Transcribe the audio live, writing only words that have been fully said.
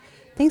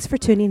Thanks for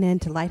tuning in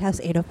to Lighthouse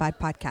 805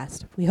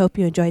 Podcast. We hope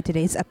you enjoyed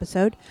today's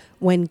episode,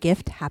 When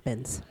Gift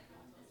Happens.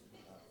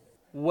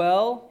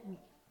 Well,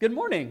 good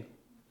morning.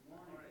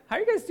 How are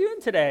you guys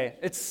doing today?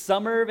 It's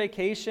summer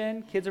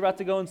vacation. Kids are about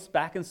to go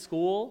back in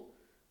school.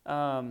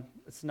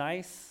 It's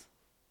nice.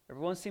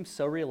 Everyone seems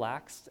so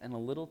relaxed and a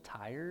little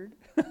tired.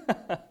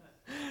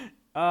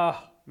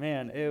 Oh,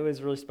 man, it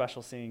was really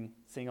special seeing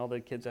all the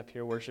kids up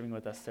here worshiping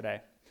with us today.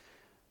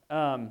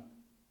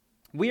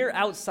 We are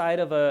outside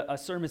of a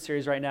sermon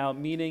series right now,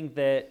 meaning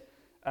that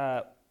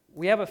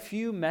we have a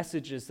few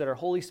messages that are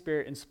Holy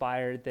Spirit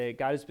inspired that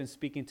God has been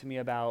speaking to me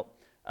about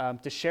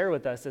to share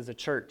with us as a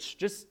church,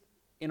 just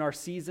in our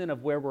season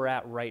of where we're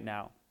at right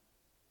now.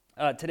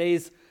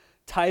 Today's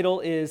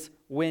title is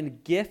When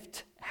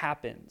Gift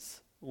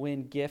Happens.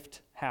 When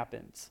Gift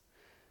Happens.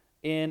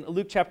 In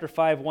Luke chapter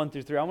 5,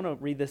 1-3, I want to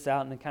read this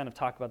out and then kind of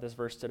talk about this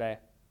verse today.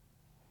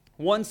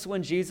 Once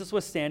when Jesus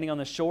was standing on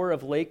the shore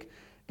of Lake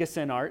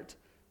Gennesaret,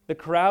 the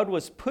crowd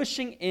was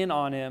pushing in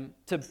on him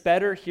to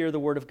better hear the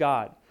word of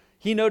God.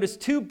 He noticed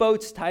two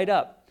boats tied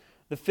up.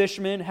 The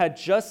fishermen had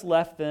just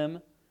left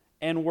them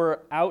and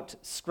were out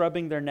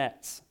scrubbing their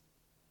nets.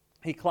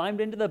 He climbed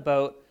into the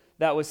boat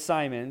that was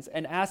Simon's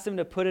and asked him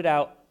to put it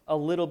out a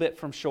little bit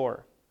from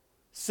shore.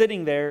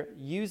 Sitting there,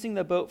 using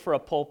the boat for a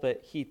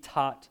pulpit, he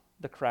taught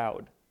the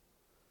crowd.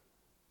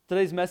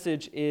 Today's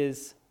message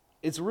is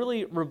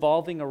really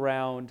revolving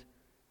around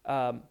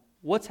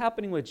what's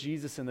happening with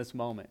Jesus in this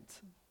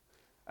moment.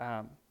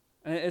 And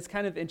it's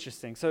kind of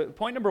interesting. So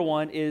point number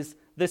one is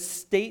the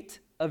state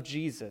of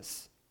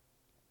Jesus.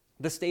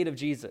 The state of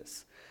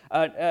Jesus.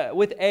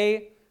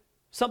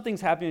 Something's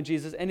happening to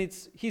Jesus, and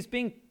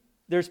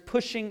there's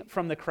pushing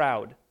from the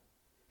crowd.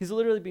 He's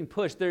literally being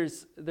pushed.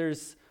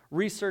 There's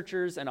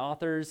researchers and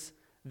authors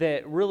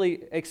that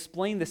really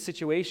explain the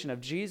situation of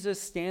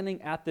Jesus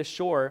standing at the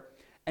shore,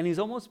 and he's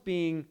almost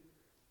being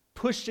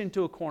pushed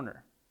into a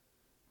corner.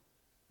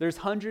 There's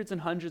hundreds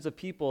and hundreds of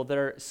people that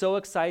are so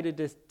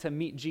excited to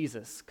meet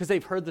Jesus because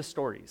they've heard the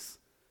stories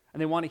and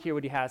they want to hear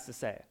what he has to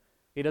say.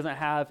 He doesn't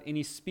have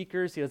any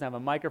speakers. He doesn't have a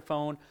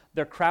microphone.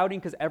 They're crowding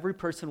because every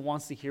person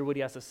wants to hear what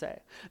he has to say.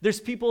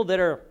 There's people that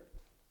are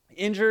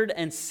injured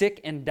and sick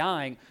and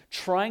dying,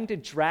 trying to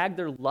drag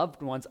their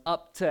loved ones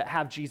up to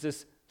have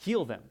Jesus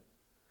heal them.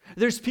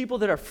 There's people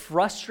that are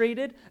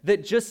frustrated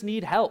that just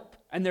need help,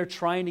 and they're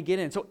trying to get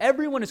in. So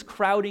everyone is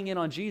crowding in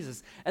on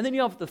Jesus. And then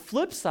you have the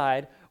flip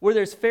side, where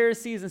there's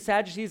Pharisees and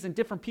Sadducees and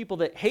different people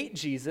that hate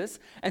Jesus,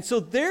 and so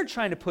they're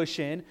trying to push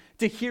in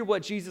to hear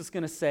what Jesus is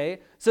going to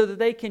say so that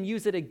they can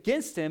use it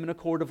against him in a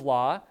court of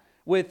law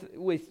with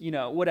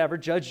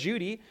Judge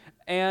Judy.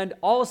 And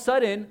all of a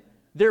sudden,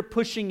 they're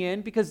pushing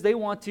in because they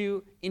want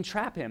to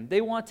entrap him.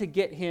 They want to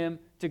get him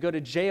to go to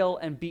jail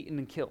and beaten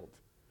and killed.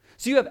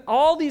 So you have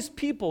all these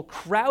people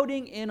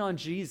crowding in on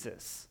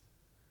Jesus,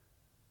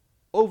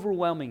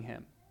 overwhelming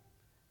him.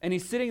 And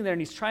he's sitting there and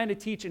he's trying to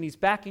teach and he's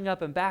backing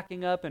up and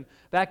backing up and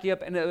backing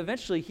up. And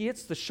eventually he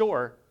hits the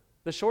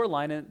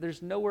shoreline, and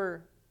there's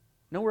nowhere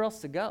else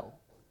to go.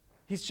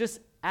 He's just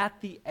at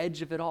the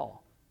edge of it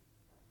all.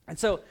 And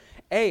so,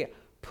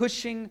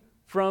 pushing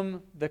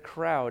from the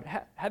crowd.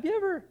 Have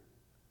you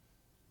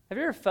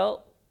ever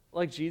felt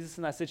like Jesus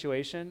in that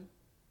situation?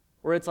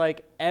 Where it's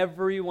like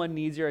everyone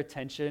needs your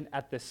attention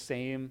at the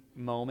same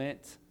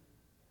moment.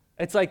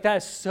 It's like that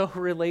is so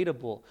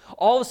relatable.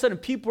 All of a sudden,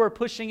 people are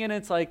pushing in.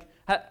 And it's like,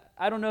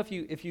 I don't know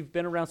if you've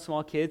been around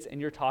small kids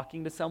and you're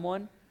talking to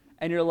someone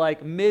and you're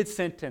like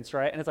mid-sentence,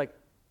 right? And it's like,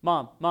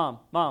 mom, mom,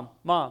 mom,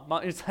 mom,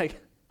 mom. And it's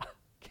like,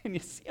 can you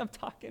see I'm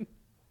talking?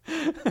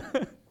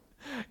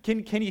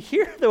 Can you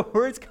hear the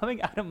words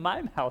coming out of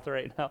my mouth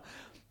right now?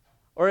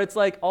 Or it's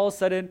like all of a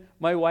sudden,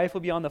 my wife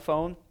will be on the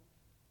phone,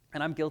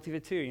 and I'm guilty of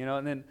it too,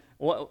 and then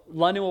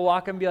London will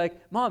walk up and be like,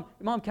 Mom,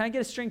 can I get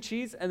a string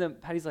cheese? And then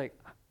Patty's like,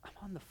 I'm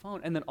on the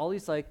phone. And then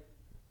Ollie's like,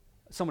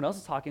 someone else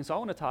is talking, so I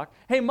want to talk.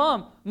 Hey,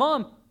 Mom,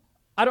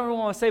 I don't know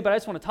what I want to say, but I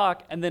just want to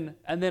talk. And then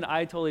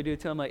I totally do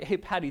too. I'm like, hey,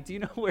 Patty, do you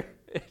know where?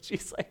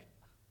 She's like,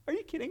 are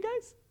you kidding,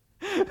 guys?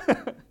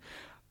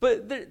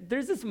 But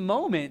there's this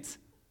moment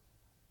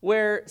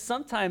where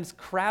sometimes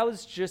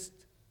crowds just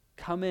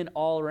come in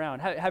all around.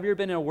 Have you ever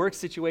been in a work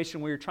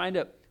situation where you're trying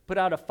to put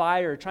out a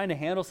fire, or trying to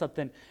handle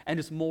something, and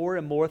just more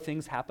and more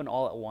things happen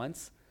all at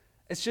once?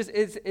 It's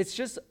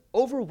just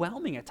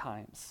overwhelming at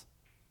times.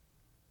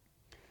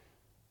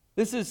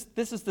 This is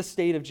the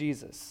state of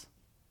Jesus.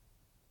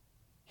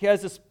 He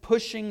has this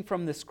pushing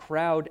from this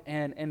crowd,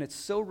 and it's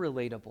so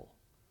relatable.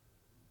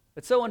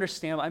 It's so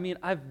understandable. I mean,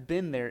 I've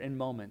been there in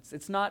moments.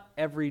 It's not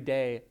every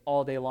day,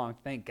 all day long,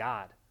 thank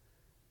God.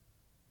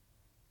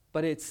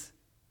 But it's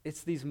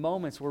these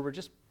moments where we're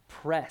just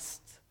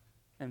pressed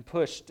and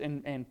pushed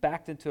and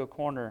backed into a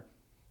corner.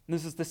 And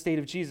this is the state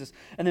of Jesus.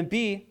 And then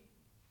B,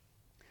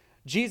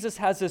 Jesus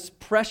has this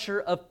pressure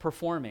of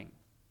performing,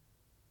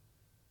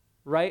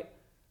 right?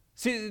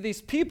 See,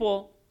 these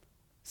people,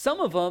 some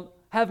of them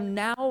have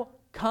now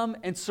come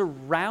and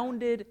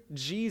surrounded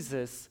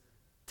Jesus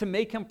to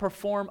make him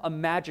perform a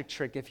magic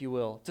trick, if you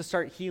will, to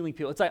start healing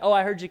people. It's like, oh,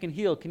 I heard you can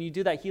heal. Can you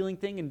do that healing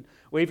thing and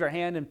wave your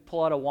hand and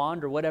pull out a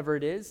wand or whatever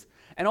it is?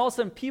 And all of a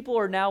sudden, people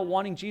are now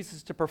wanting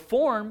Jesus to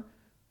perform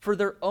for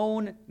their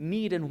own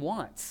need and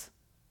wants.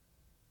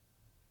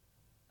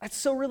 That's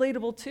so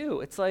relatable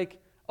too. It's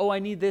like, oh, I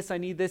need this.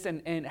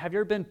 And have you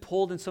ever been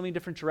pulled in so many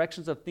different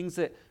directions of things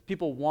that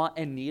people want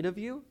and need of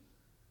you?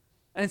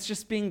 And it's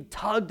just being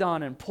tugged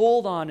on and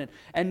pulled on.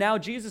 And now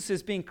Jesus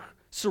is being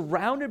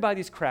surrounded by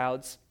these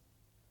crowds.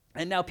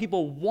 And now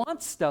people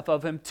want stuff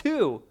of him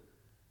too.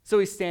 So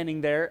he's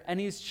standing there and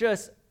he's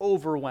just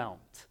overwhelmed.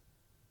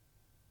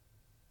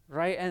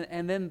 Right?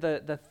 And then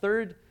the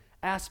third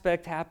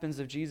aspect happens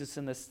of Jesus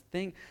in this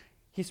thing.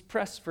 He's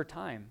pressed for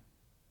time.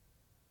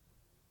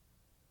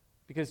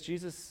 Because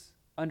Jesus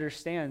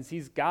understands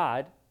he's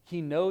God. He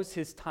knows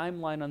his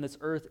timeline on this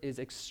earth is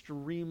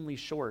extremely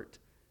short.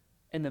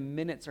 And the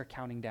minutes are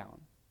counting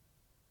down.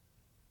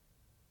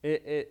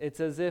 It's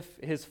as if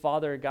his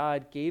Father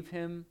God gave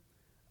him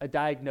a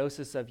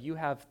diagnosis of, you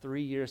have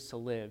 3 years to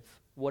live.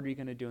 What are you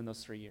going to do in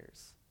those 3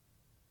 years?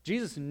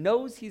 Jesus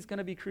knows he's going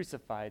to be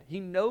crucified. He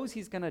knows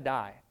he's going to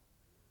die.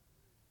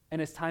 And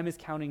his time is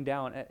counting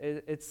down. Have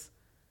you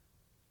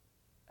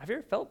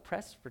ever felt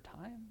pressed for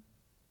time?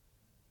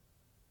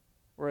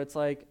 Where it's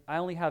like, I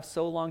only have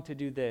so long to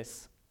do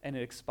this, and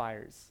it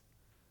expires.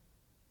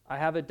 I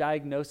have a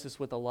diagnosis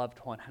with a loved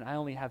one, and I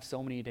only have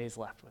so many days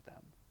left with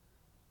them.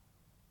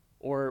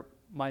 Or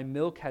my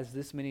milk has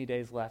this many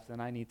days left,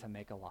 and I need to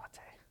make a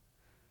latte.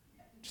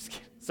 Just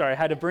kidding. Sorry, I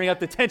had to bring up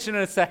the tension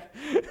in a sec.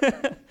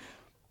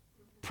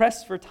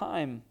 Pressed for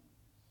time.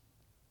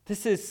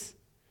 These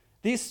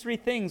three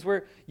things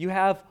where you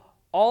have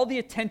all the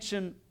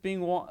attention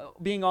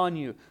being on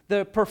you,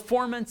 the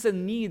performance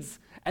and needs,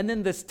 and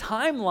then this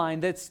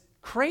timeline that's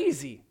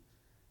crazy.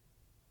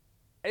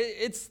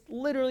 It's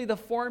literally the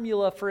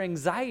formula for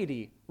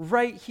anxiety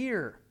right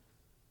here.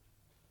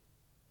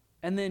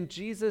 And then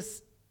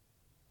Jesus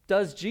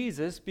does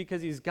Jesus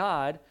because he's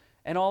God,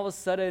 and all of a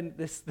sudden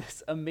this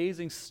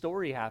amazing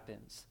story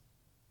happens.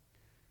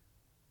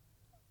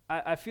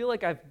 I feel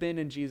like I've been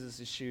in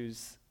Jesus'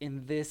 shoes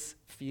in this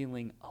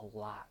feeling a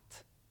lot.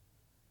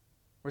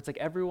 Where it's like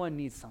everyone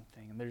needs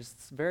something, and there's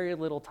very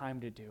little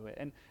time to do it.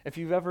 And if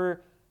you've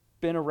ever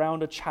been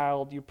around a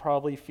child, you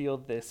probably feel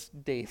this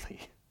daily.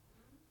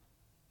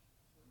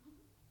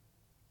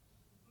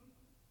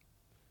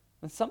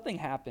 And something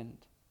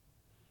happened.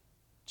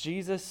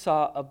 Jesus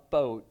saw a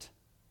boat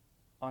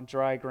on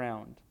dry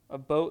ground, a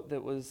boat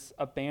that was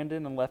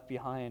abandoned and left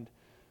behind.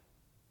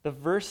 The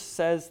verse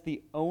says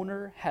the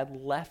owner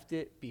had left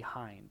it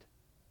behind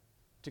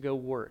to go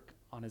work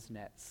on his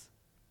nets.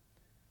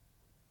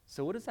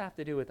 So what does that have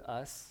to do with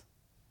us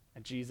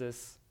and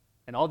Jesus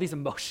and all these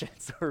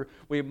emotions?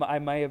 I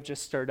might have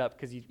just stirred up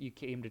because you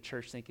came to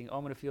church thinking, oh,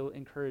 I'm going to feel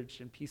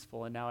encouraged and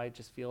peaceful, and now I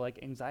just feel like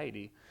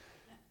anxiety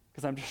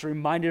because I'm just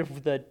reminded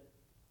of the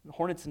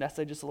hornet's nest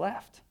I just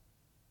left.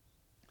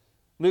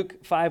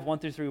 Luke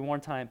 5:1-3, one more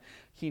time.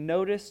 He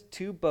noticed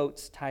 2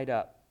 boats tied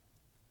up.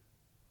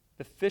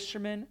 The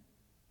fishermen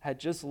had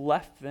just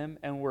left them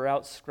and were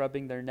out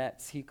scrubbing their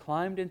nets. He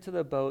climbed into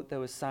the boat that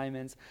was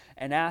Simon's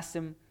and asked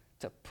him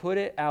to put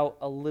it out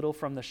a little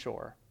from the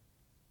shore.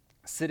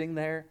 Sitting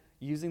there,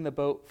 using the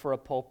boat for a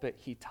pulpit,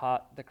 he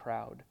taught the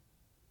crowd.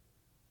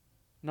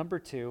 Number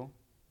 2,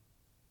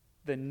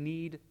 the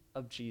need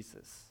of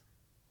Jesus.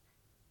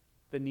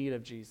 The need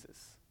of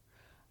Jesus.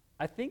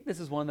 I think this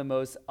is one of the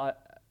most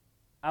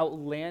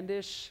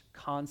outlandish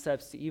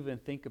concepts to even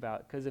think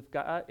about, because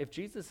if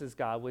Jesus is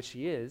God, which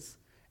he is,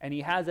 and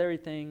he has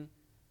everything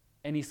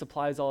and he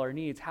supplies all our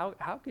needs,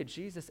 how could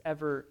Jesus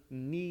ever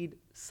need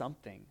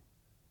something?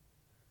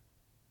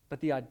 But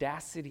the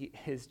audacity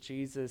is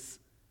Jesus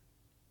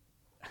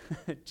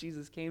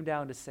came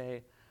down to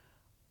say,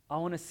 I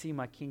want to see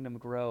my kingdom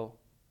grow,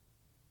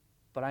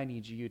 but I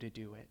need you to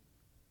do it.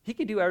 He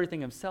could do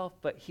everything himself,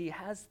 but he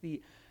has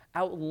the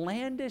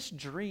outlandish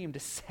dream to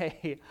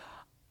say,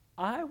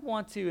 I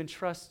want to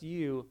entrust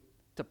you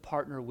to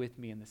partner with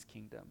me in this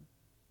kingdom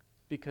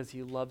because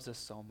he loves us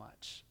so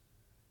much.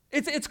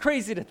 It's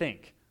crazy to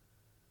think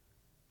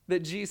that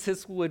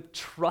Jesus would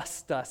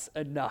trust us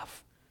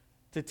enough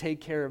to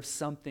take care of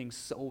something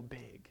so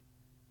big.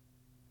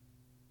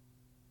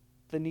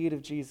 The need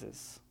of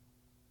Jesus.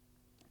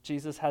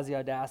 Jesus has the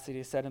audacity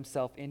to set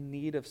himself in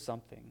need of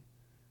something,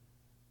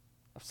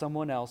 of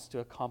someone else to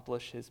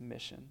accomplish his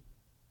mission.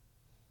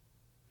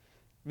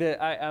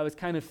 I was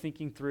kind of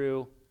thinking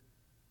through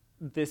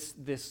this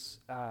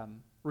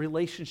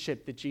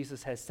relationship that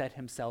Jesus has set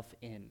himself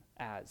in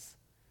as.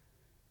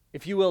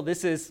 If you will,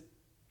 this is,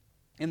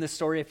 in the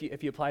story,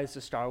 if you apply this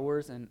to Star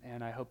Wars,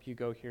 and I hope you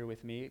go here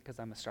with me because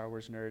I'm a Star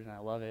Wars nerd and I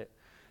love it.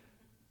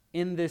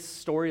 In this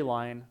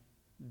storyline,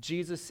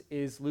 Jesus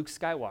is Luke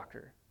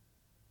Skywalker.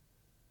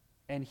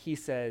 And he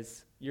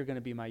says, you're going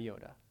to be my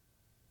Yoda.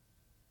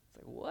 It's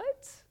like,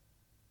 what?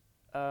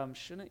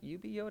 Shouldn't you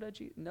be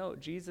Yoda? No,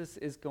 Jesus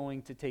is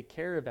going to take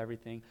care of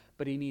everything,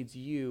 but he needs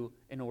you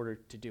in order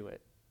to do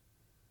it.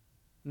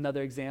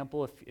 Another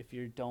example, if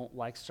you don't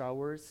like Star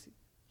Wars,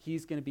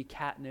 he's going to be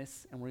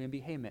Katniss, and we're going to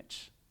be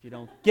Haymitch. If you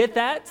don't get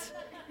that,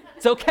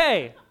 it's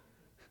okay.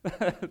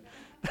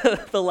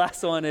 The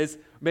last one is,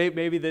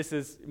 maybe this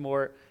is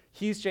more,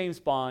 he's James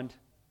Bond,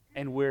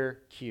 and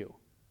we're Q.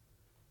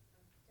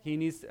 He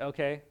needs,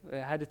 okay, I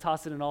had to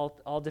toss it in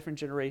all different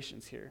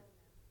generations here.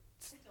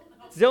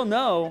 Still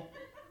no.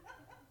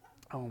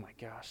 Oh my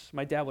gosh,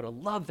 my dad would have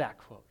loved that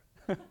quote.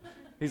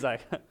 He's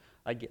like,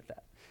 I get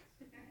that.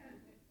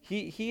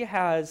 He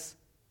has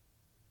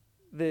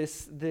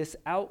this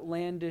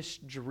outlandish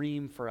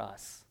dream for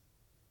us,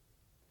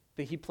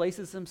 that he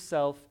places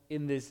himself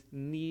in this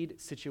need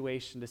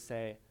situation to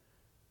say,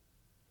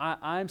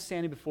 I'm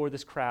standing before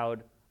this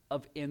crowd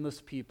of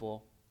endless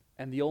people,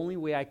 and the only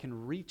way I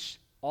can reach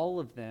all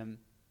of them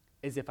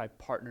is if I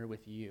partner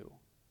with you.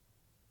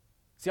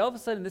 See, all of a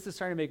sudden, this is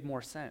starting to make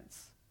more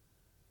sense.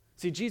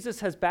 See, Jesus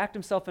has backed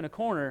himself in a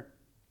corner,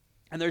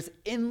 and there's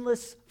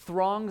endless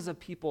throngs of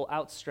people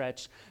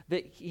outstretched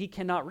that he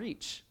cannot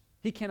reach.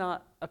 He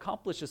cannot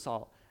accomplish this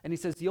all. And he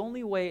says, the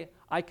only way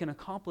I can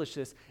accomplish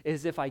this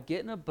is if I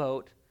get in a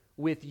boat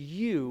with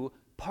you,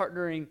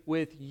 partnering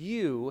with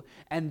you,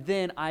 and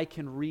then I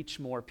can reach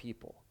more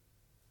people.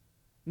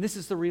 And this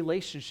is the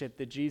relationship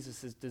that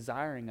Jesus is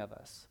desiring of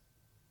us.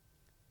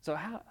 So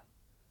how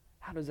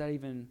does that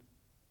even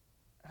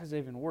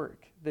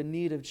work? The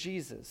need of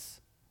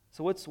Jesus.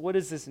 So what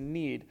is this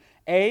need?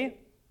 A,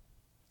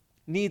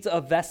 needs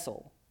a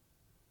vessel.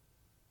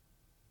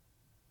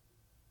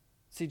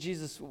 See,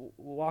 Jesus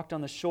walked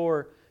on the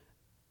shore,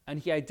 and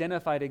he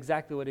identified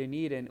exactly what he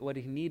needed. And what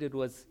he needed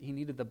was, he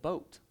needed the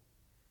boat.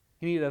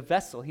 He needed a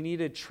vessel. He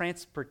needed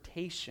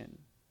transportation.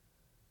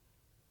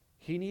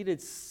 He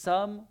needed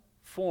some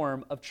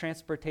form of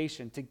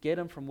transportation to get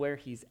him from where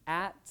he's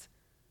at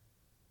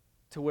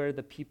to where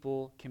the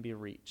people can be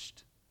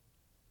reached.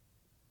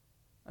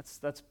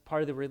 That's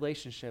part of the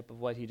relationship of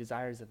what he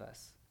desires of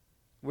us.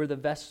 We're the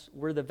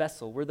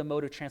vessel. We're the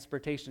mode of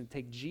transportation to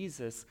take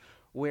Jesus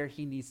where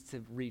he needs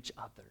to reach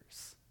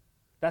others.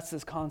 That's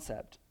his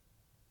concept.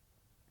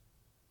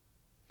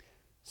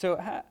 So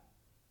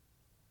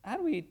how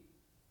do we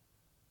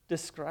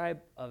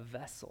describe a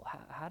vessel?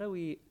 How do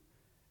we...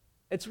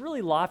 It's a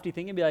really lofty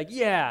thing and be like,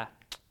 yeah,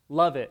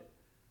 love it.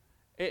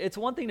 It's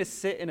one thing to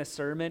sit in a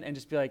sermon and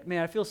just be like,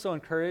 man, I feel so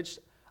encouraged.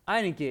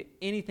 I didn't get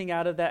anything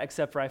out of that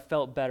except for I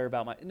felt better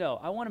about my... No,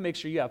 I want to make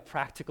sure you have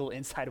practical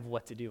insight of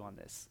what to do on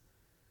this.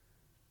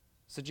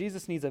 So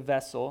Jesus needs a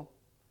vessel.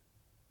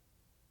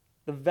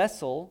 The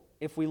vessel,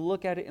 if we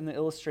look at it in the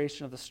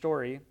illustration of the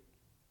story,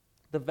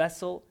 the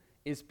vessel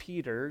is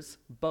Peter's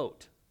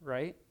boat,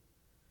 right?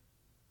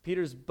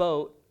 Peter's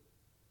boat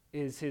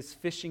is his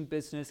fishing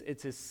business.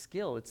 It's his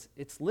skill.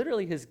 It's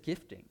literally his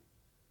gifting.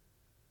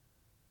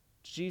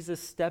 Jesus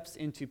steps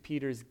into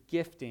Peter's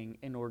gifting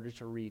in order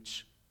to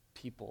reach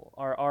people.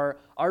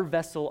 Our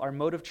vessel, our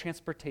mode of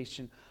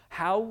transportation,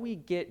 how we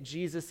get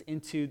Jesus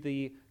into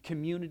the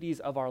communities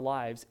of our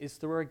lives is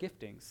through our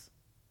giftings.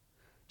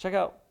 Check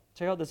out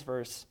this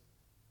verse.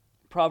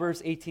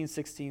 Proverbs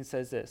 18:16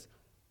 says this: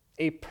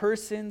 a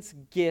person's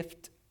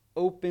gift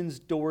opens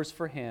doors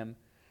for him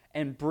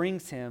and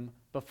brings him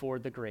before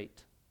the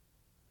great.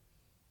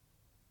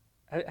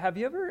 Have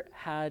you ever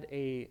had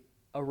a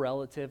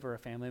relative or a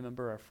family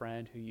member or a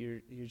friend who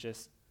you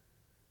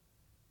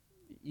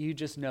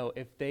just know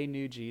if they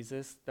knew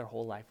Jesus, their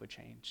whole life would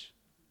change?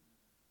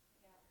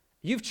 Yeah.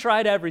 You've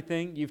tried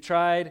everything. You've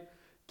tried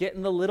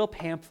getting the little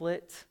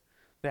pamphlet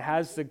that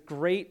has the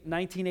great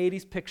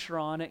 1980s picture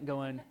on it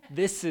going,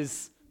 this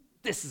is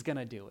going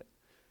to do it.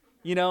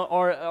 You know,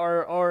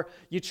 or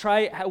you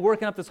try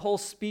working up this whole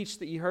speech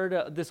that you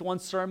heard this one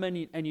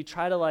sermon, and you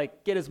try to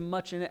like get as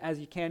much in it as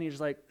you can. And you're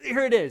just like,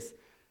 here it is,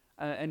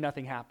 and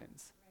nothing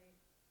happens. Right.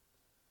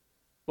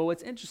 But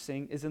what's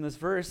interesting is in this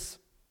verse,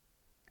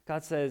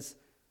 God says,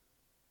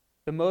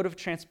 the mode of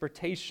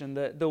transportation,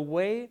 the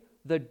way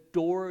the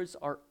doors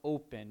are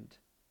opened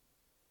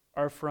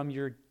are from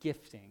your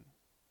gifting.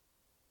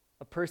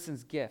 A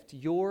person's gift,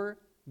 your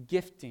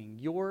gifting,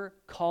 your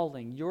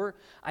calling, your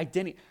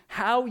identity.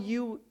 How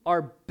you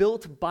are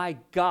built by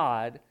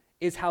God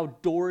is how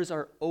doors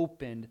are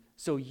opened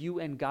so you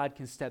and God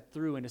can step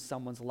through into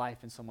someone's life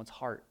and someone's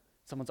heart,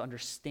 someone's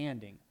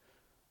understanding.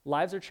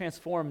 Lives are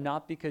transformed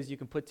not because you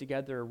can put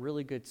together a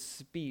really good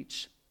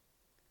speech,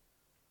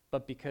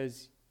 but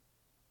because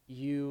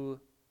you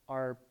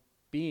are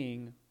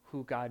being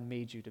who God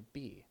made you to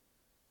be.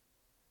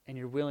 And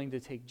you're willing to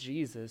take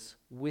Jesus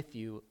with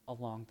you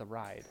along the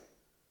ride.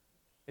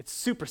 It's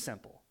super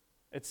simple.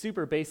 It's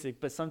super basic,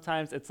 but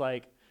sometimes it's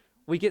like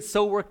we get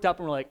so worked up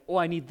and we're like, oh,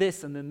 I need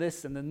this, and then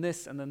this, and then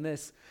this, and then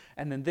this,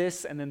 and then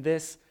this, and then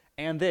this,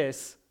 and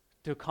this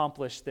to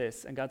accomplish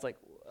this. And God's like,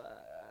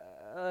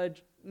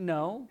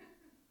 no.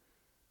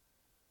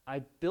 I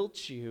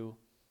built you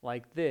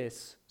like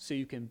this so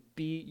you can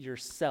be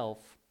yourself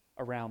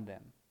around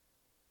them.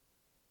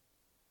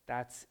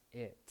 That's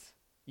it.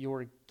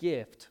 Your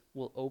gift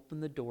will open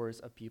the doors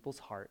of people's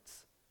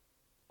hearts.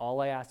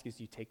 All I ask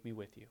is you take me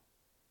with you.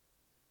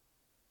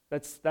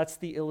 That's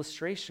the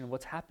illustration of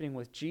what's happening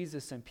with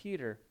Jesus and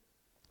Peter.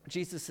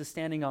 Jesus is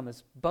standing on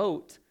this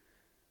boat,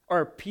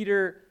 or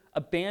Peter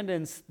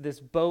abandons this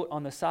boat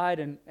on the side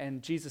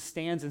and Jesus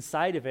stands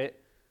inside of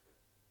it.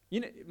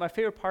 You know, my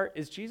favorite part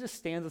is Jesus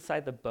stands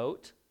inside the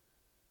boat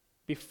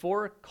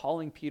before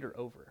calling Peter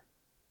over.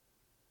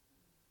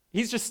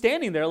 He's just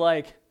standing there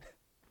like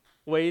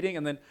waiting,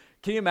 and then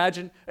can you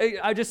imagine?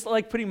 I just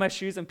like putting my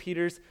shoes on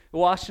Peter's,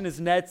 washing his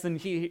nets, and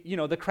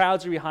the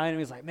crowds are behind him.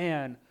 He's like,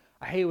 man,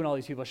 I hate when all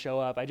these people show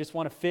up. I just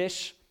want to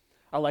fish.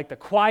 I like the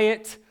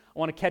quiet. I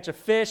want to catch a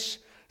fish.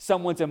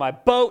 Someone's in my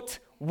boat.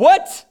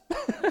 What?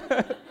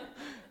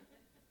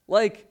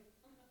 Like,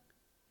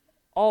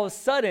 all of a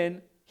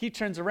sudden, he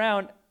turns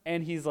around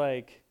and he's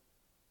like,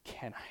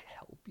 can I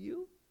help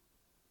you?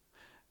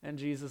 And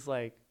Jesus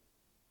like,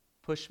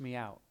 push me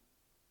out.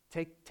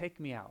 Take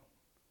me out.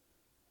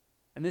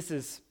 And this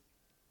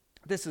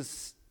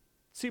is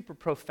super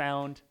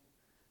profound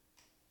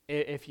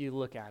if you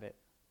look at it.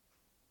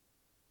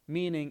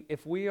 Meaning,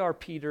 if we are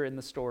Peter in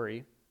the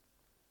story,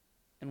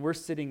 and we're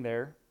sitting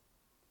there,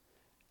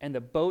 and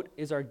the boat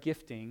is our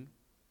gifting,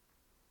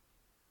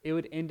 it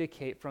would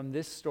indicate from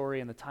this story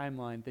and the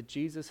timeline that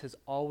Jesus has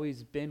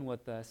always been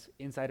with us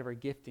inside of our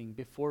gifting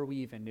before we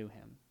even knew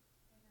him.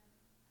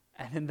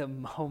 And in the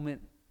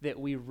moment that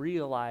we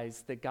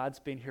realize that God's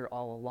been here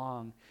all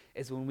along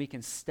is when we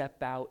can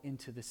step out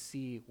into the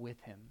sea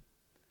with him.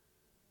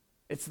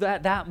 It's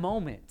that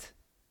moment.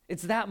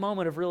 It's that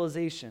moment of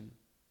realization.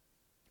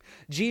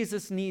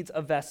 Jesus needs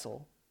a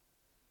vessel.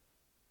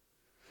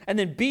 And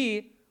then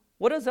B,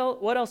 what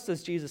else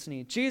does Jesus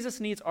need? Jesus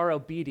needs our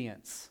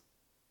obedience.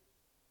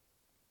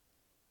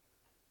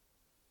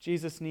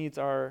 Jesus needs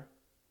our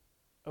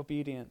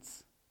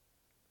obedience.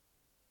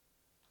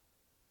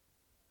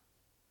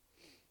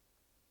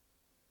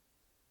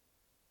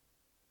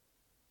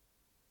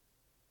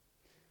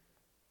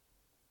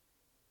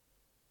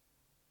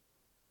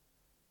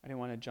 I didn't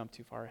want to jump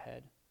too far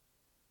ahead.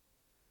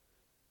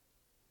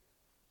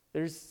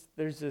 There's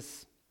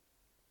this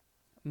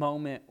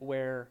moment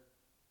where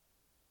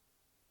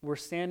we're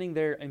standing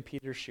there in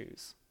Peter's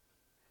shoes,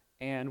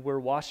 and we're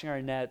washing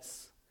our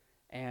nets,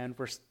 and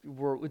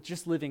we're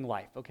just living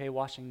life, okay?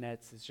 Washing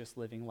nets is just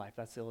living life.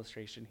 That's the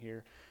illustration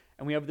here.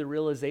 And we have the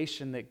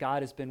realization that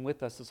God has been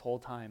with us this whole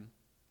time.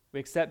 We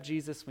accept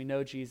Jesus, we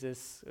know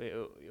Jesus,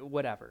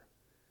 whatever.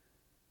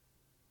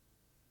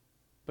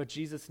 But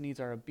Jesus needs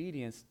our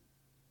obedience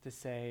to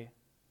say,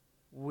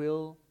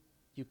 will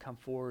you come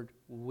forward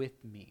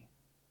with me?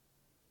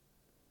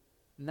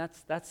 And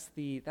that's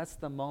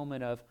the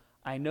moment of,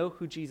 I know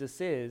who Jesus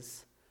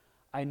is.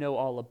 I know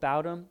all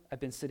about him. I've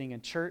been sitting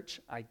in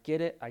church. I get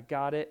it. I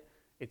got it.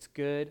 It's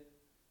good.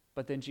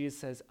 But then Jesus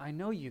says, I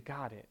know you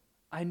got it.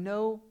 I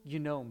know you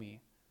know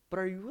me. But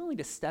are you willing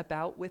to step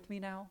out with me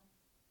now?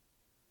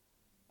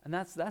 And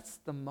that's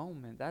the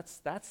moment. That's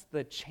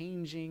the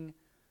changing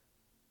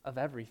of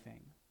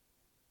everything.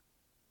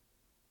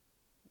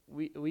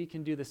 We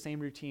can do the same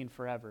routine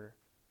forever.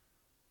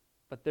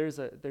 But there's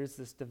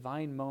this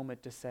divine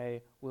moment to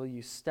say, will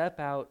you step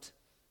out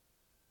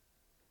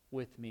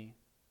with me?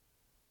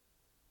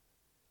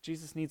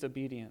 Jesus needs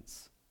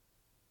obedience.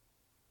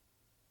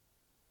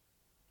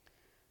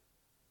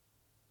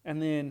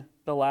 And then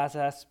the last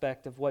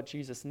aspect of what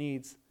Jesus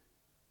needs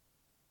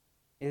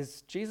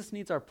is Jesus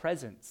needs our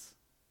presence.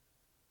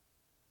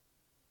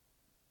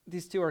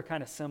 These two are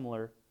kind of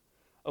similar,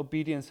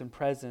 obedience and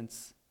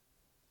presence,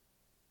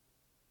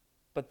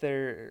 but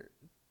they're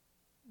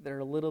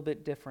a little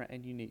bit different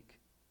and unique.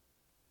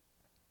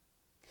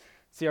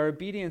 See, our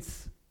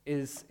obedience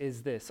is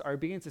this. Our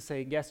obedience is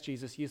saying, yes,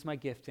 Jesus, use my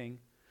gifting.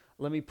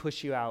 Let me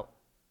push you out.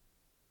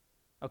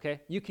 Okay?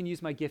 You can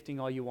use my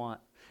gifting all you want.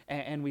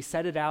 And we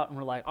set it out and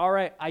we're like, all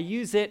right, I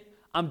use it.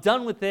 I'm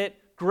done with it.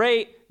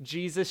 Great.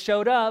 Jesus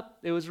showed up.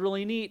 It was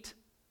really neat.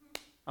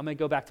 I'm going to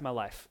go back to my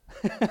life.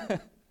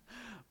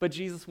 But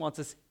Jesus wants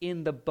us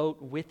in the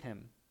boat with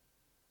him.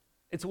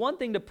 It's one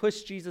thing to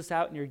push Jesus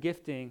out in your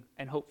gifting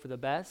and hope for the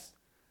best,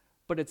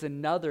 but it's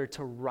another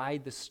to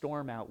ride the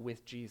storm out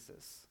with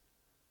Jesus.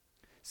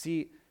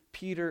 See,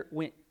 Peter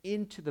went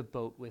into the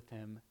boat with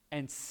him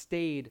and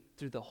stayed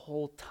through the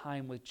whole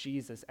time with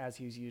Jesus as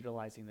he was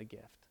utilizing the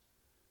gift.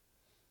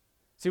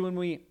 See, when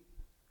we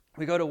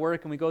go to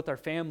work and we go with our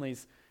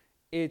families,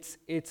 it's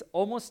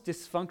almost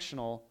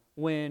dysfunctional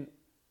when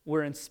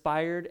we're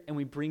inspired and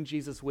we bring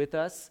Jesus with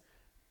us,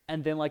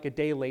 and then like a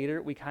day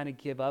later, we kind of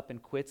give up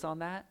and quits on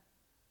that.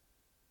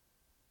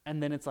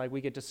 And then it's like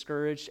we get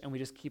discouraged and we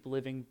just keep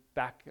living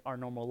back our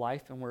normal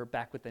life and we're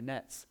back with the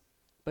nets.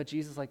 But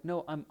Jesus is like,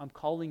 no, I'm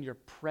calling your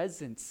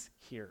presence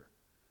here.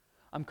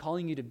 I'm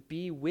calling you to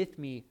be with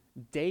me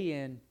day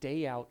in,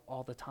 day out,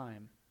 all the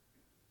time.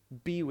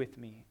 Be with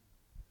me.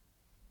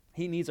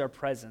 He needs our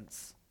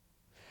presence.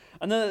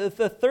 And the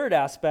third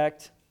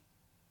aspect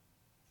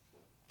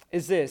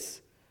is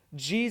this.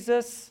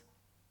 Jesus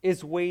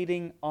is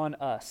waiting on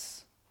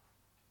us.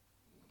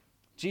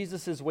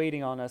 Jesus is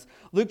waiting on us.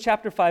 Luke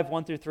chapter 5,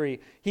 1-3.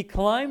 He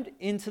climbed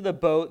into the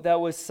boat that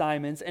was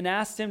Simon's and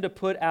asked him to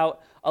put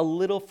out a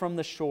little from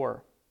the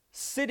shore.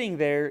 Sitting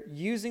there,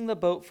 using the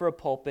boat for a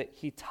pulpit,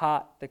 he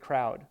taught the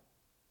crowd.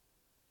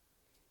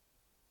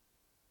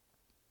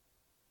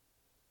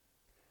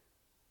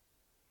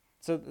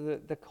 So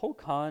the whole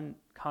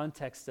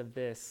context of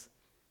this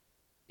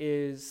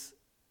is,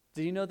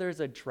 do you know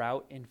there's a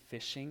drought in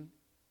fishing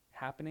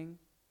happening?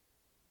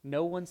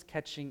 No one's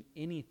catching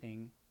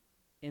anything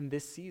in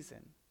this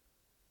season.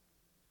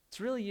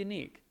 It's really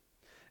unique.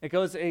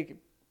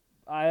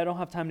 I don't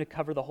have time to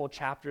cover the whole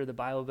chapter of the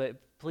Bible, but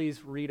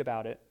please read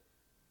about it.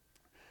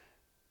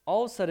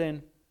 All of a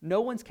sudden, no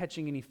one's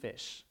catching any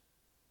fish.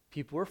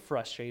 People are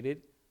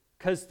frustrated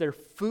because their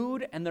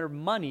food and their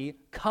money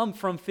come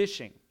from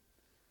fishing.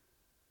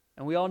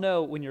 And we all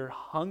know when you're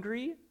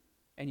hungry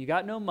and you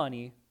got no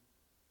money,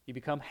 you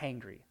become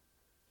hangry.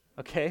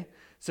 Okay?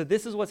 So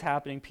this is what's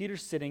happening.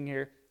 Peter's sitting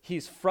here.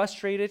 He's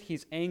frustrated.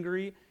 He's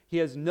angry. He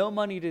has no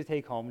money to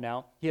take home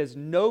now. He has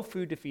no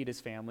food to feed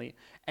his family.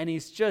 And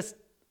he's just,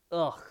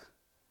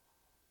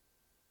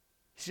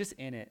 He's just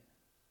in it.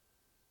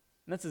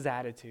 And that's his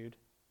attitude.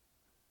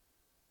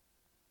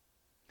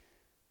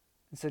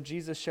 And so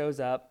Jesus shows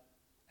up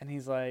and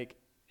he's like,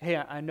 hey,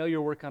 I know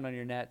you're working on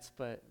your nets,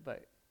 but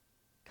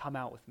come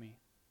out with me.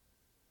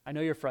 I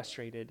know you're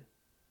frustrated.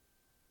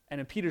 And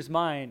in Peter's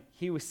mind,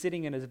 he was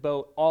sitting in his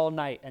boat all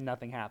night and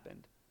nothing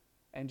happened.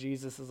 And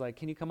Jesus is like,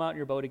 can you come out in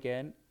your boat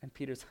again? And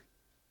Peter's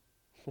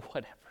like,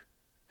 whatever.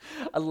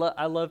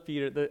 I love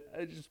Peter.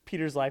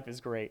 Peter's life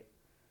is great.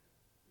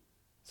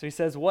 So he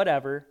says,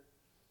 whatever,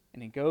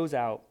 and he goes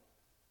out.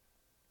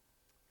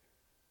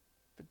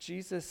 But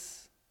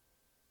Jesus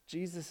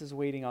is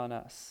waiting on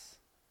us.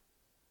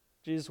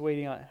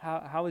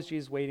 How is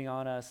Jesus waiting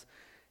on us?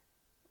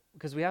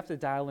 Because we have to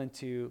dial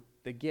into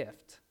the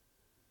gift.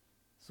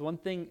 So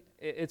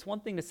it's one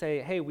thing to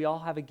say, hey, we all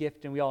have a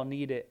gift and we all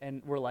need it,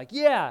 and we're like,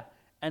 yeah,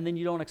 and then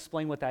you don't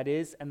explain what that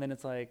is, and then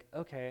it's like,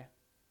 okay,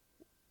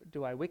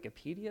 do I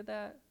Wikipedia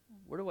that?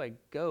 Where do I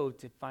go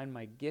to find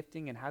my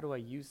gifting, and how do I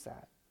use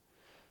that?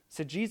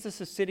 So Jesus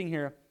is sitting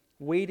here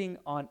waiting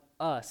on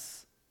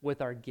us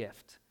with our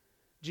gift.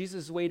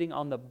 Jesus is waiting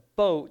on the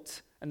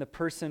boat and the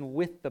person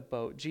with the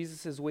boat.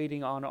 Jesus is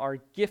waiting on our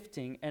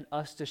gifting and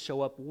us to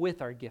show up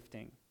with our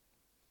gifting.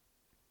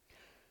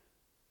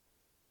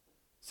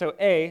 So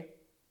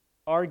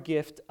our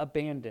gift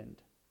abandoned.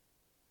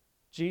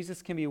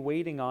 Jesus can be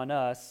waiting on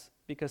us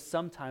because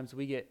sometimes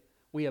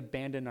we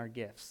abandon our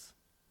gifts.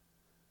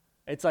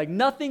 It's like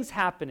nothing's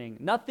happening,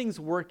 nothing's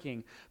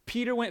working.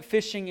 Peter went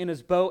fishing in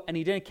his boat and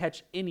he didn't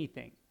catch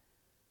anything.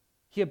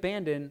 He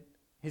abandoned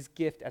his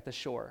gift at the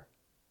shore.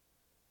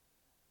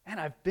 And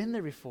I've been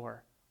there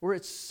before, where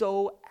it's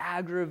so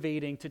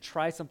aggravating to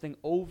try something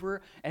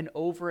over and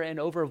over and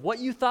over of what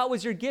you thought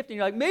was your gift, and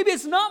you're like, maybe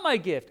it's not my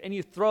gift, and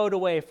you throw it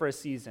away for a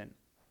season.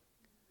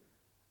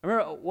 I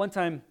remember one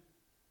time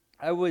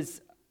I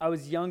was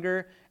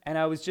younger, and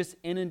I was just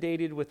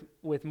inundated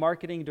with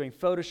marketing, doing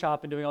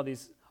Photoshop and doing all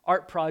these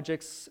art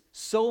projects,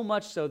 so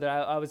much so that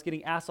I was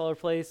getting asked all over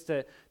the place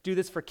to do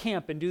this for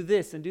camp and do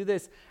this,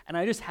 and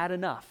I just had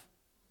enough.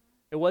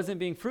 It wasn't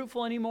being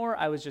fruitful anymore.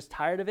 I was just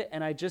tired of it,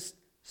 and I just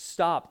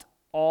stopped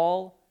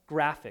all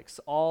graphics,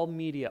 all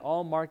media,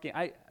 all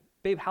marketing.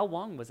 Babe, how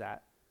long was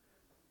that?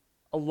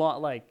 A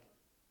lot, like,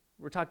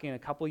 we're talking a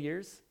couple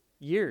years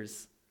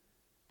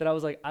that I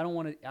was like, I don't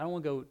want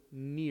to go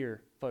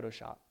near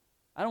Photoshop.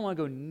 I don't want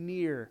to go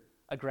near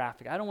a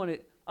graphic. I don't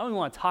even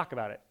want to talk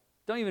about it.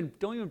 Don't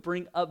even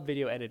bring up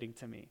video editing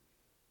to me.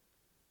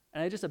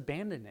 And I just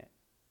abandoned it.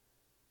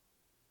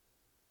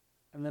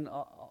 And then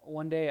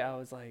one day I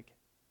was like,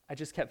 I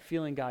just kept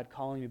feeling God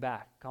calling me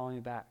back.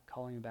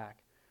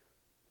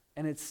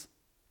 And it's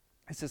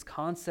this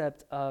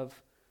concept of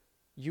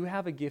you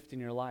have a gift in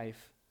your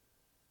life,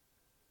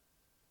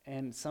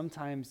 and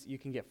sometimes you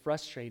can get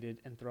frustrated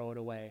and throw it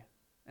away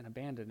and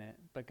abandon it.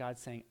 But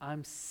God's saying,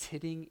 I'm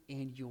sitting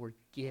in your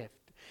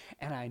gift,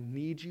 and I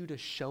need you to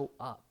show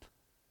up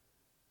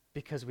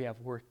because we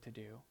have work to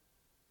do.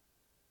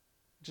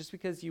 Just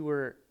because you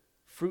were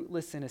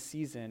fruitless in a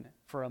season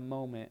for a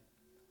moment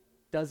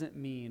doesn't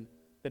mean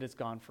that it's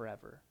gone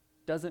forever.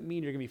 Doesn't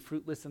mean you're going to be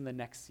fruitless in the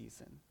next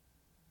season.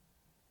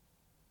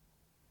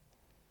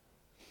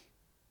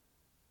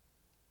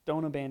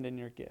 Don't abandon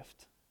your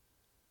gift.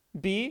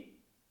 B,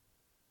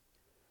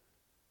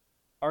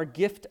 our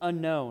gift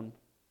unknown.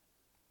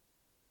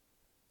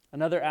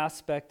 Another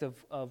aspect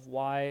of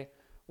why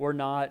we're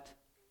not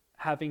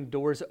having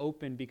doors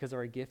open because of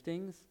our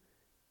giftings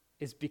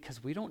is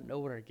because we don't know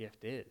what our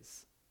gift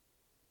is.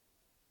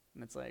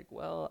 And it's like,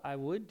 well, I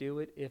would do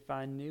it if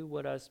I knew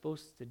what I was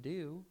supposed to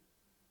do.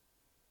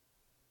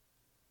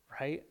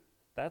 Right?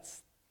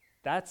 That's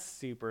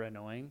super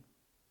annoying.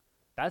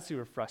 That's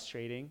super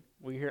frustrating.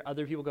 We hear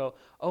other people go,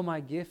 oh, my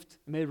gift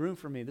made room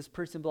for me. This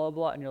person, blah, blah,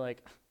 blah. And you're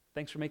like,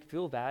 thanks for making me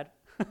feel bad,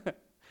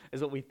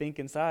 is what we think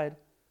inside.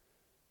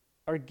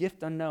 Our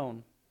gift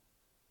unknown.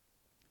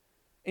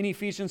 In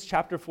Ephesians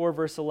chapter 4,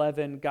 verse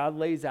 11, God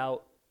lays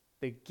out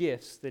the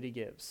gifts that he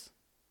gives.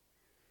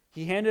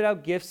 He handed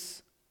out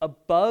gifts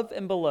above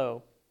and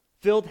below,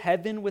 filled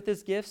heaven with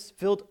his gifts,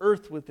 filled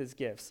earth with his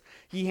gifts.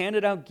 He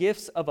handed out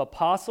gifts of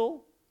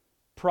apostle,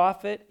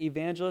 prophet,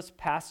 evangelist,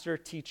 pastor,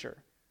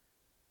 teacher.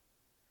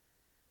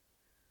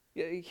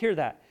 Hear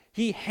that.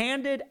 He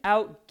handed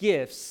out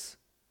gifts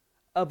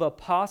of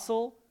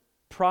apostle,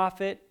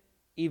 prophet,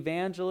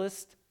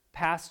 evangelist,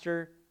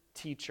 pastor,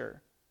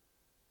 teacher.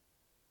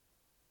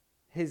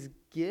 His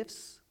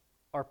gifts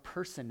are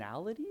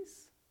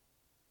personalities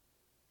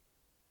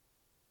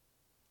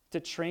to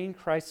train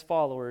Christ's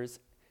followers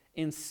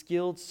in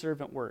skilled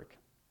servant work,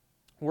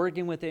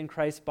 working within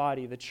Christ's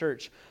body, the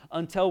church,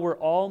 until we're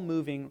all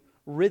moving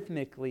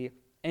rhythmically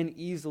and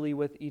easily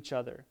with each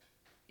other.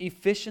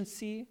 Efficient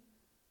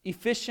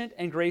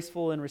and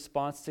graceful in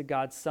response to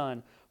God's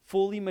Son,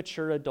 fully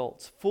mature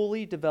adults,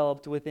 fully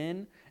developed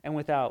within and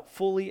without,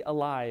 fully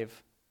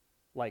alive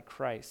like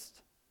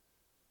Christ.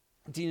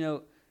 Do you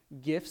know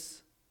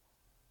gifts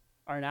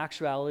are in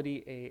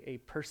actuality a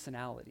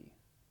personality,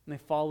 and they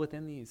fall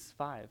within these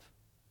 5.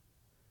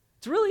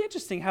 It's really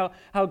interesting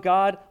how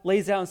God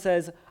lays out and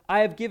says, I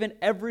have given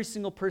every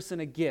single person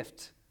a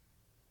gift.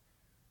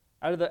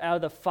 Out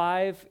of the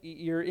 5,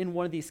 you're in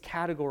one of these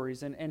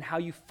categories, and how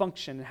you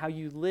function and how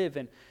you live.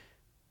 And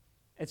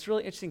it's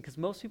really interesting because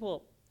most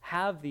people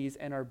have these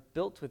and are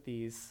built with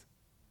these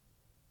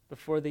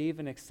before they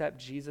even accept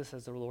Jesus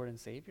as their Lord and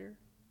Savior.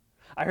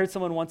 I heard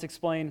someone once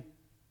explain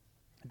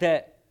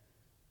that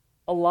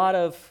a lot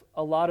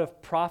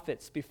of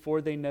prophets,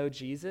 before they know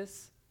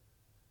Jesus,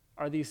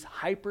 are these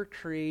hyper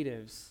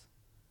creatives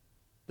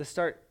that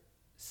start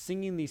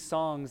singing these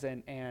songs,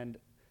 and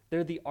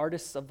they're the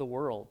artists of the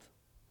world.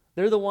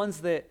 They're the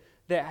ones that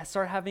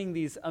start having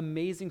these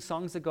amazing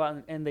songs that go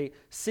out, and they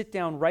sit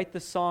down, write the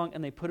song,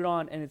 and they put it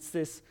on, and it's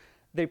this,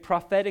 they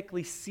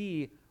prophetically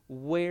see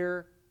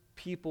where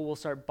people will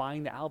start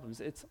buying the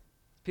albums. It's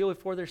people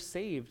before they're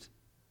saved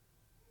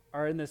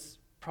are in this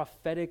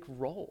prophetic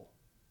role.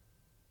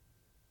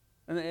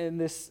 And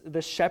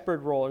the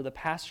shepherd role or the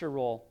pastor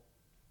role,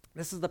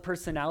 this is the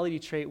personality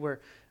trait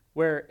where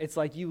it's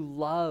like you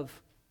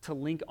love to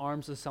link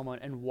arms with someone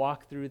and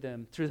walk through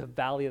the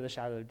valley of the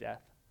shadow of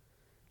death.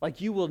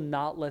 Like you will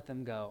not let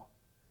them go.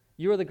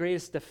 You are the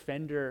greatest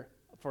defender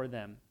for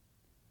them.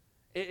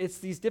 It's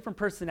these different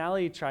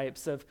personality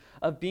types of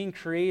being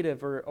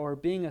creative or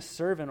being a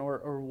servant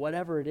or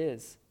whatever it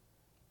is.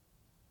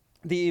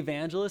 The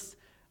evangelist,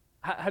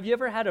 have you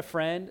ever had a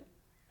friend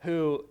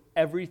who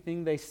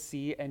everything they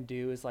see and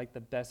do is like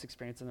the best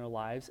experience in their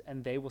lives,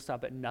 and they will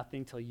stop at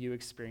nothing till you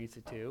experience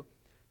it too?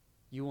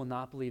 You will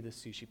not believe the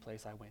sushi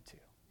place I went to.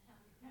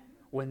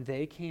 When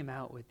they came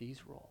out with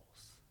these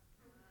rolls,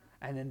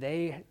 and then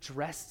they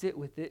dressed it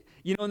with it,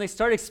 and they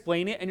start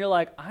explaining it, and you're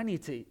like, I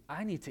need to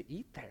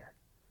eat there.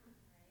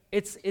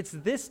 It's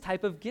this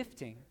type of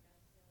gifting.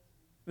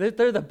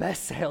 They're the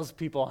best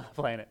salespeople on the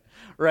planet,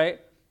 right?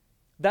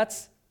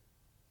 That's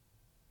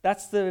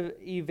the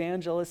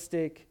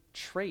evangelistic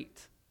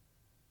trait.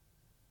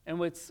 And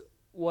what's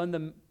one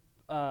of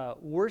the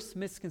worst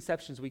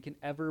misconceptions we can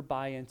ever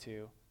buy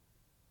into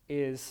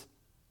is,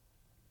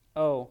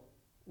 oh,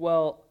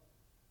 well,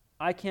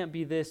 I can't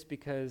be this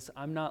because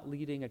I'm not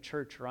leading a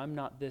church, or I'm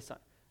not this.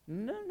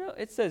 No,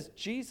 it says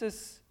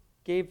Jesus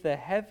gave the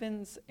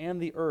heavens and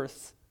the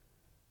earth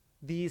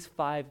these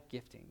 5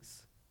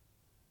 giftings.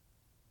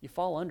 You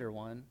fall under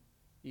one,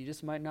 you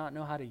just might not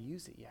know how to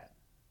use it yet.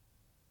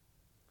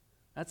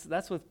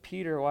 That's with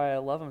Peter why I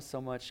love him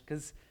so much,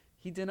 because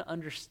he didn't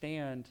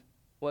understand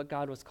what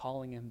God was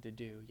calling him to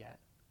do yet.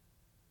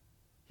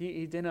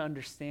 He didn't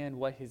understand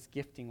what his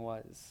gifting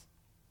was.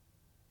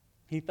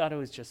 He thought it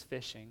was just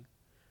fishing.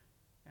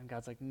 And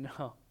God's like,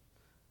 no,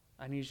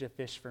 I need you to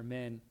fish for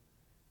men.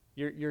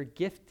 Your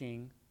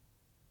gifting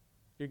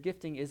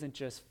isn't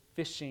just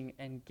fishing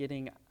and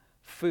getting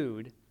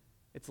food.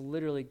 It's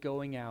literally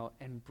going out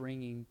and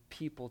bringing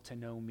people to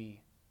know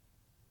me.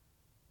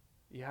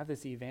 You have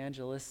this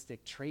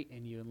evangelistic trait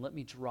in you, and let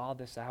me draw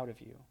this out of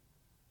you.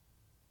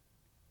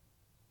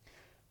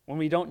 When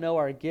we don't know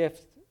our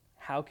gift,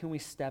 how can we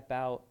step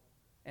out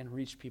and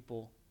reach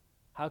people?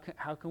 How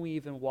can we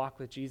even walk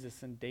with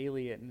Jesus and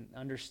daily and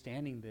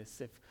understanding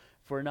this if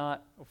we're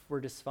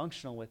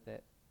dysfunctional with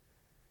it?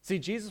 See,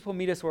 Jesus will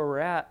meet us where we're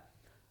at,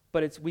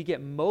 but we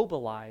get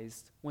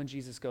mobilized when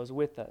Jesus goes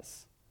with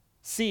us.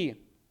 See,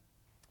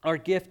 our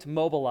gift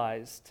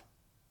mobilized.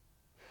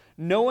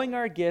 Knowing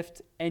our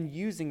gift and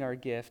using our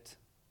gift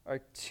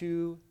are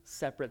 2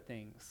 separate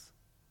things.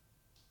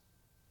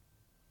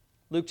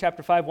 Luke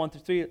chapter 5,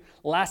 1-3,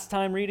 last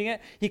time reading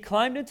it, he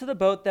climbed into the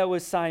boat that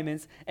was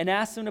Simon's and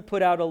asked him to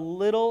put out a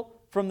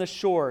little from the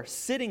shore.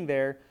 Sitting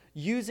there,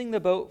 using the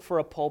boat for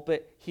a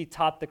pulpit, he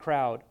taught the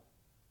crowd.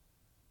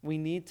 We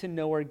need to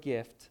know our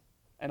gift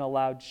and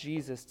allow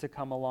Jesus to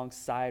come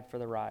alongside for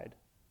the ride.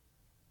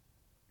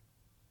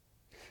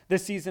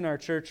 This season, our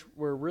church,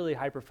 we're really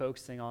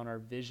hyper-focusing on our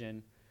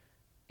vision.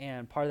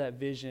 And part of that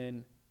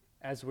vision,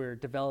 as we're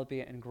developing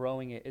it and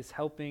growing it, is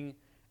helping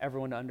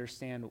everyone to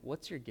understand,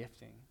 what's your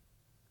gifting?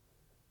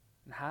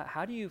 And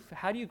how do you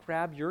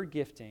grab your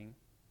gifting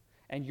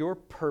and your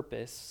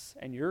purpose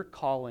and your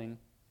calling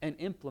and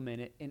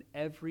implement it in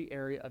every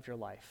area of your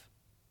life?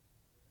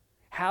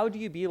 How do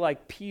you be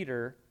like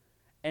Peter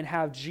and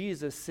have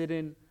Jesus sit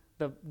in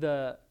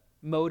the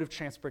mode of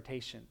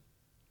transportation?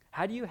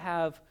 How do you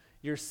have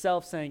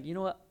yourself saying, you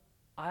know what,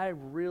 I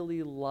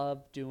really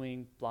love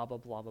doing blah, blah,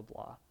 blah, blah,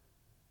 blah.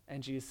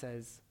 And Jesus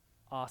says,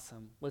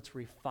 awesome. Let's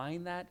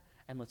refine that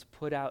and let's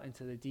put out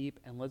into the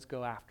deep and let's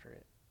go after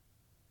it.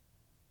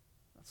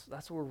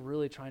 That's what we're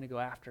really trying to go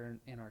after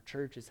in our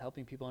church, is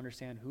helping people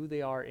understand who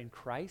they are in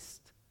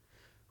Christ,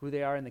 who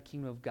they are in the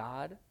kingdom of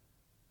God,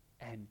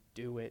 and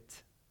do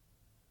it.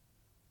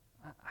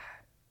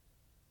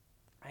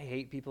 I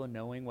hate people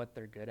knowing what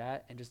they're good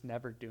at and just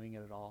never doing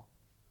it at all.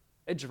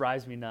 It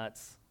drives me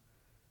nuts.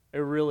 It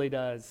really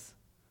does.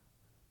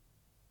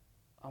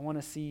 I want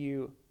to see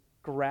you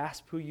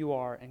grasp who you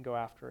are and go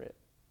after it.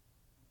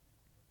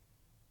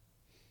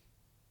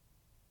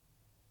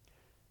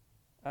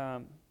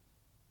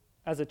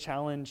 As a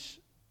challenge,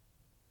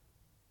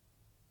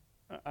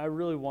 I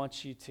really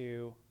want you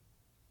to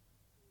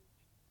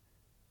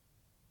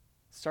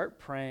start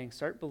praying,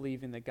 start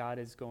believing that God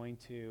is going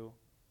to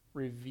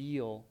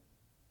reveal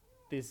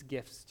these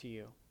gifts to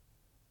you.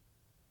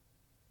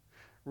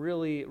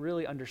 Really,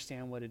 really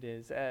understand what it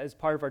is. As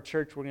part of our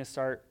church, we're going to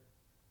start,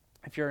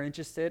 if you're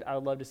interested, I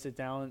would love to sit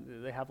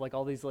down. They have like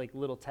all these like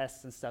little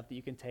tests and stuff that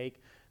you can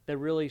take that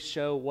really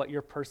show what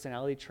your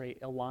personality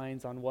trait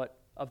aligns on what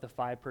of the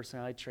 5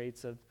 personality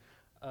traits of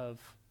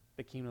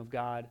the kingdom of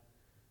God.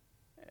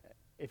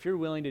 If you're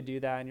willing to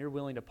do that and you're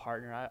willing to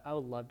partner, I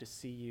would love to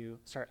see you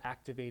start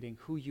activating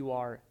who you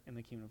are in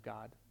the kingdom of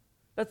God.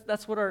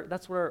 That's what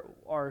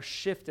our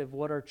shift of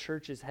what our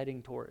church is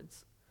heading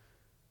towards.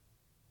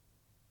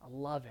 I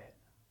love it.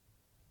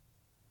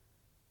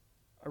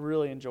 I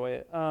really enjoy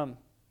it. I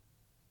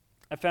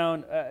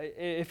found,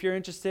 if you're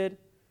interested,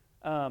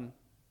 I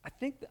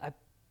think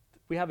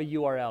we have a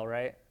URL,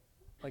 right?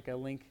 Like a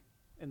link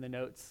in the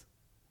notes.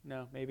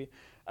 No, maybe.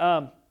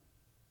 I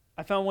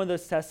found one of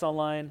those tests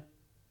online.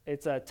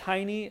 It's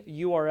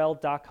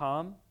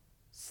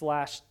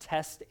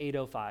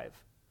tinyurl.com/test805.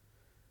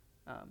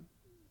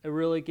 It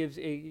really gives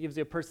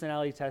you a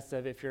personality test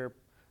of if you're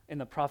in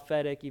the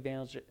prophetic,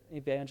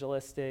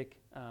 evangelistic,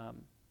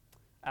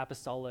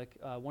 apostolic,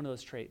 one of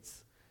those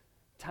traits.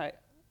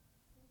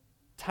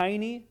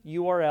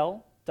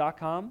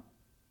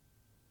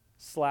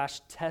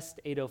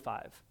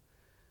 tinyurl.com/test805.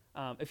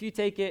 If you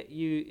take it,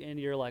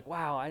 you're like,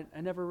 wow, I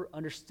never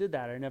understood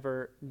that. I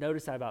never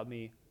noticed that about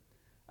me.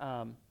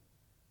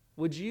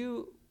 Would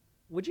you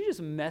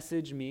just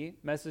message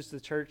the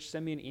church,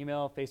 send me an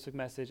email, Facebook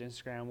message,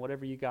 Instagram,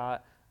 whatever you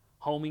got,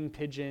 homing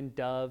pigeon,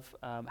 dove,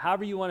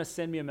 however you want to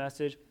send me a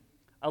message.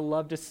 I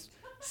love to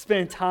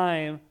spend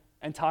time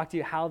and talk to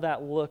you how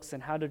that looks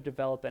and how to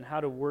develop and how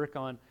to work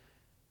on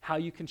how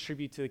you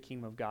contribute to the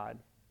kingdom of God.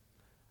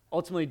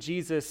 Ultimately,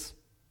 Jesus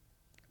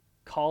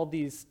called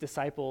these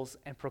disciples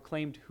and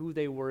proclaimed who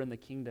they were in the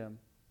kingdom.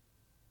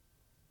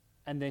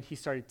 And then he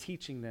started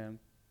teaching them.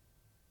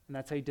 And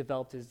that's how he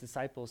developed his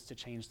disciples to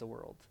change the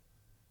world.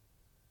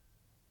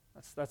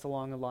 That's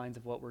along the lines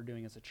of what we're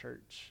doing as a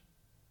church.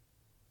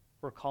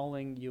 We're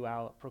calling you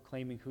out,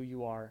 proclaiming who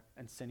you are,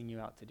 and sending you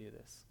out to do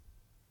this.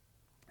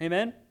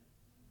 Amen?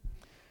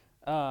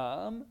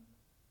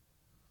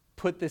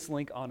 Put this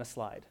link on a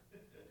slide.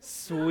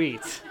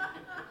 Sweet.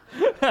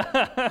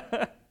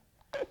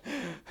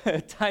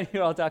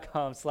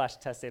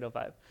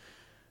 tinyurl.com/test805.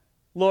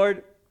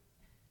 Lord,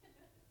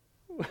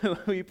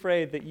 we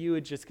pray that you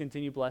would just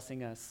continue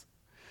blessing us.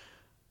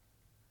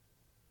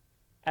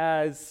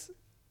 As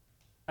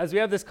we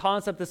have this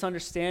concept, this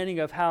understanding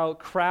of how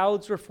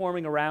crowds were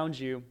forming around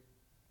you,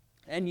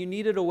 and you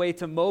needed a way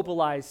to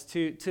mobilize,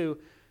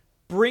 to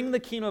bring the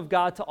kingdom of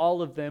God to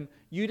all of them,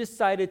 you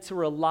decided to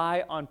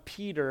rely on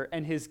Peter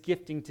and his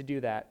gifting to do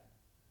that.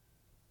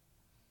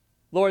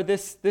 Lord,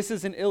 this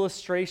is an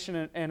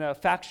illustration and a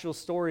factual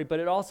story, but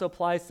it also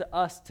applies to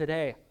us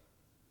today.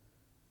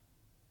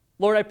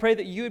 Lord, I pray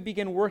that you would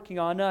begin working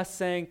on us,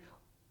 saying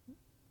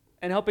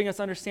and helping us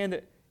understand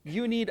that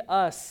you need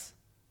us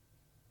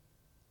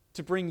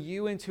to bring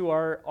you into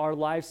our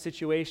life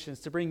situations,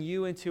 to bring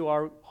you into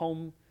our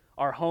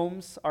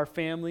homes, our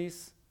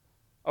families,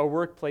 our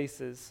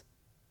workplaces.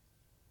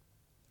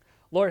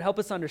 Lord, help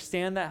us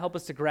understand that, help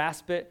us to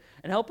grasp it,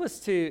 and help us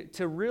to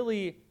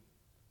really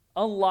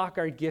unlock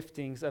our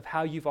giftings of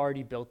how you've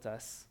already built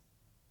us.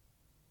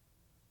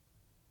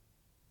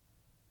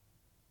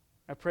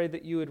 I pray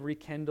that you would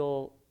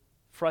rekindle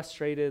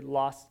frustrated,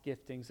 lost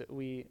giftings that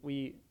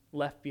we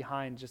left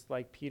behind, just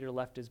like Peter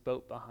left his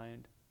boat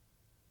behind.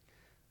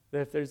 That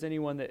if there's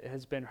anyone that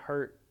has been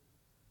hurt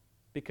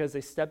because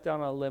they stepped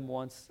out on a limb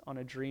once on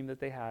a dream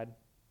that they had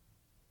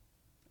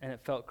and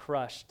it felt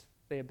crushed,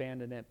 they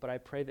abandoned it. But I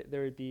pray that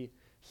there would be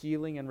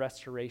healing and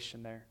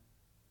restoration there.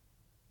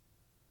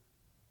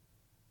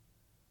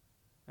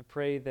 I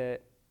pray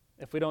that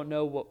if we don't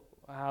know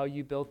how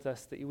you built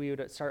us, that we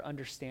would start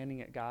understanding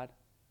it, God.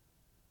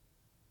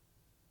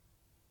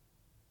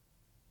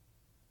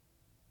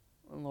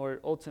 And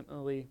Lord,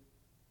 ultimately,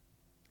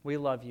 we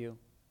love you,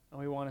 and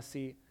we want to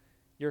see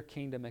your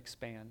kingdom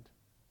expand.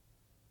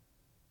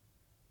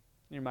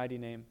 In your mighty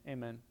name,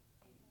 amen.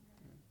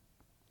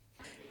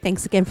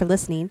 Thanks again for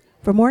listening.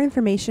 For more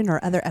information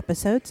or other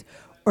episodes,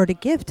 or to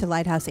give to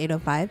Lighthouse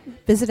 805,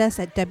 visit us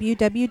at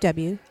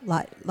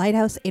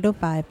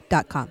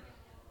www.lighthouse805.com.